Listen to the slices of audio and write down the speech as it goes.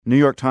New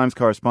York Times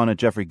correspondent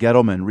Jeffrey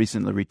Gettleman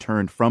recently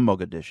returned from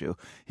Mogadishu.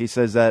 He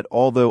says that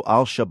although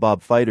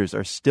al-Shabaab fighters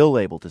are still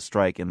able to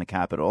strike in the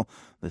capital,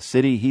 the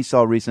city he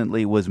saw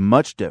recently was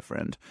much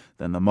different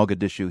than the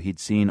Mogadishu he'd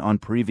seen on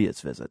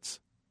previous visits.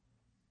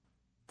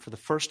 For the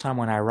first time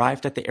when I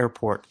arrived at the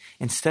airport,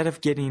 instead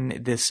of getting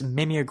this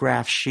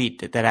mimeograph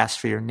sheet that asks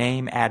for your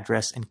name,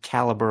 address, and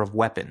caliber of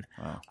weapon,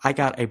 I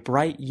got a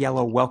bright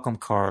yellow welcome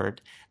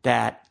card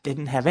that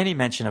didn't have any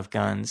mention of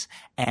guns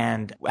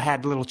and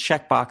had little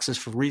check boxes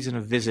for reason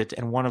of visit,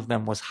 and one of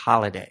them was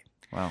holiday.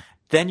 Wow.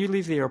 Then you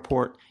leave the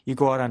airport, you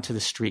go out onto the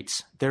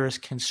streets. There is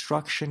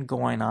construction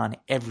going on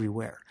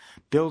everywhere.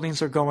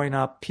 Buildings are going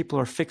up, people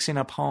are fixing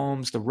up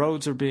homes, the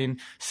roads are being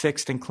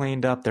fixed and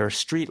cleaned up, there are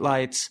street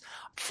lights,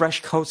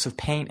 fresh coats of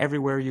paint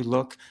everywhere you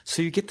look.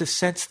 So you get the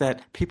sense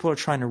that people are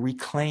trying to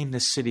reclaim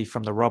this city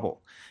from the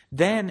rubble.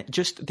 Then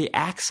just the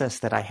access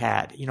that I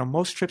had.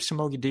 Most trips to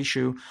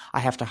Mogadishu, I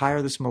have to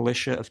hire this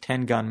militia of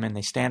 10 gunmen.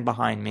 They stand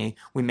behind me.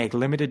 We make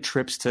limited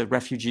trips to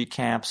refugee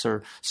camps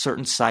or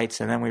certain sites,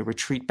 and then we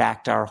retreat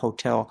back to our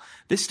hotel.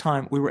 This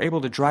time, we were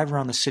able to drive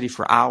around the city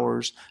for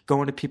hours,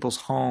 go into people's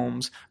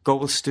homes, go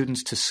with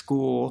students to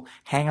school,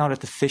 hang out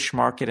at the fish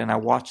market, and I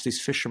watched these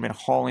fishermen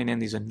hauling in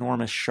these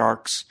enormous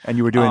sharks. And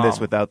you were doing this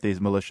without these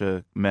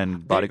militia men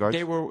bodyguards?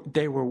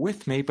 They were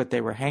with me, but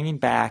they were hanging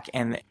back,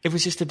 and it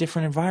was just a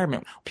different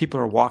environment. People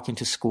are walking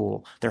to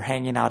school. They're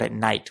hanging out at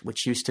night,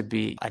 which used to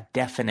be a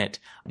definite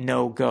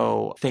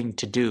no-go thing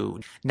to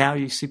do. Now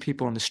you see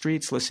people in the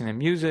streets listening to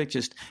music,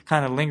 just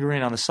kind of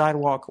lingering on the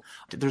sidewalk.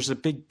 There's a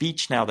big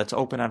beach now that's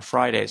open on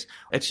Fridays.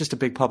 It's just a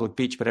big public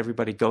beach, but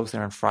everybody goes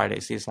there on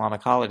Fridays, the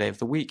Islamic holiday of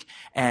the week.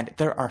 And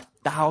there are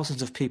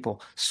thousands of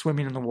people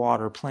swimming in the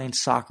water, playing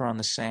soccer on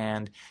the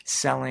sand,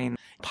 selling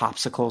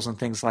popsicles and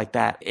things like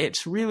that.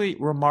 It's really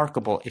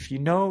remarkable if you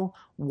know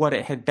what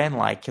it had been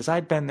like, because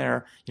I'd been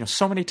there,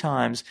 so many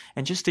times,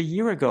 and just a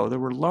year ago, there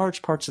were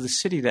large parts of the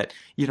city that,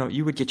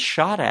 you would get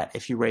shot at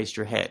if you raised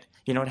your head.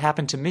 It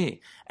happened to me.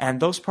 And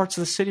those parts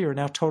of the city are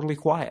now totally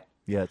quiet.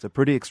 Yeah, it's a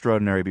pretty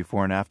extraordinary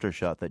before and after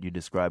shot that you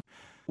described.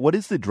 What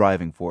is the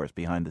driving force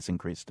behind this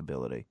increased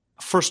stability?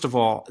 First of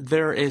all,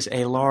 there is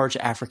a large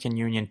African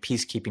Union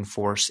peacekeeping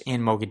force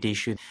in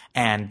Mogadishu,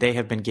 and they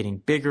have been getting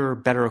bigger,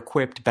 better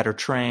equipped, better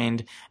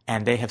trained,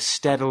 and they have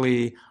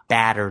steadily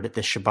battered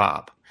the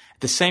Shabaab.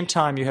 At the same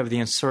time, you have the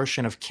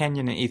insertion of Kenyan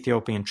and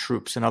Ethiopian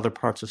troops in other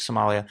parts of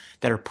Somalia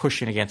that are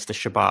pushing against the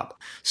Shabaab.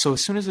 So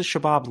as soon as the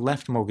Shabaab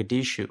left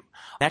Mogadishu,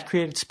 that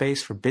created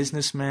space for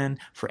businessmen,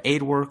 for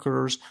aid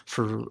workers,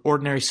 for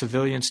ordinary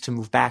civilians to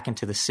move back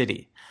into the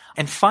city.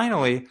 And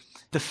finally,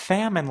 the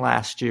famine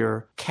last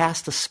year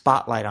cast a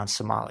spotlight on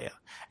Somalia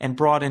and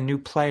brought in new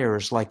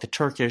players like the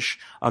Turkish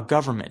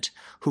government,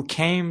 who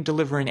came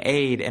delivering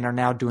aid and are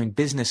now doing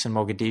business in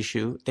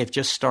Mogadishu. They've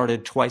just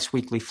started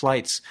twice-weekly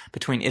flights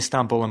between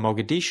Istanbul and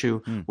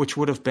Mogadishu, which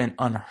would have been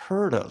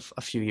unheard of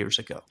a few years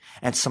ago.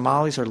 And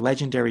Somalis are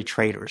legendary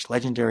traders,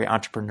 legendary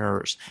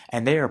entrepreneurs,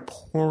 and they are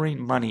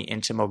pouring money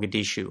into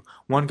Mogadishu.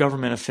 One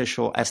government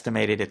official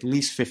estimated at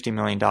least $50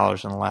 million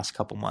in the last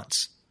couple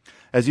months.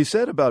 As you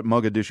said about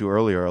Mogadishu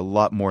earlier, a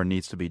lot more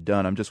needs to be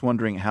done. I'm just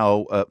wondering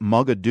how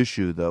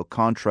Mogadishu, though,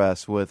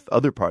 contrasts with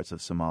other parts of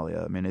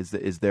Somalia. I mean,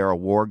 is there a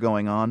war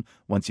going on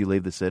once you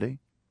leave the city?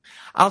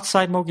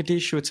 Outside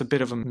Mogadishu, it's a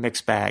bit of a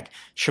mixed bag.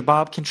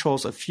 Shabaab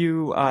controls a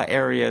few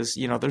areas.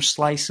 Their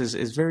slice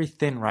is very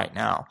thin right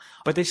now,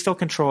 but they still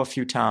control a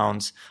few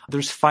towns.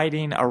 There's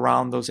fighting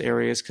around those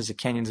areas because the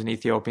Kenyans and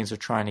Ethiopians are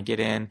trying to get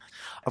in.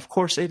 Of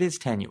course, it is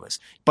tenuous.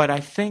 But I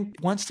think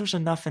once there's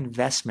enough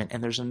investment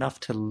and there's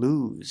enough to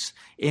lose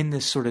in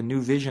this sort of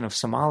new vision of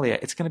Somalia,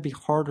 it's going to be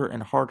harder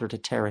and harder to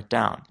tear it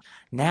down.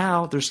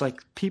 Now there's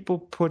people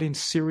putting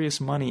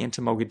serious money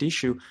into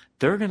Mogadishu.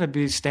 They're going to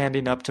be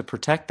standing up to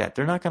protect that.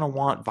 They're not going to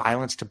want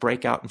violence to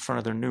break out in front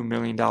of their new $1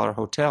 million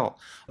hotel.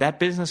 That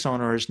business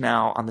owner is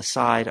now on the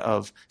side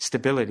of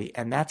stability,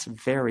 and that's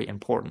very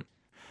important.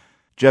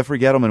 Jeffrey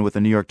Gettleman with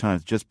the New York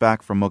Times, just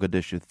back from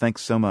Mogadishu.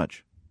 Thanks so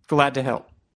much. Glad to help.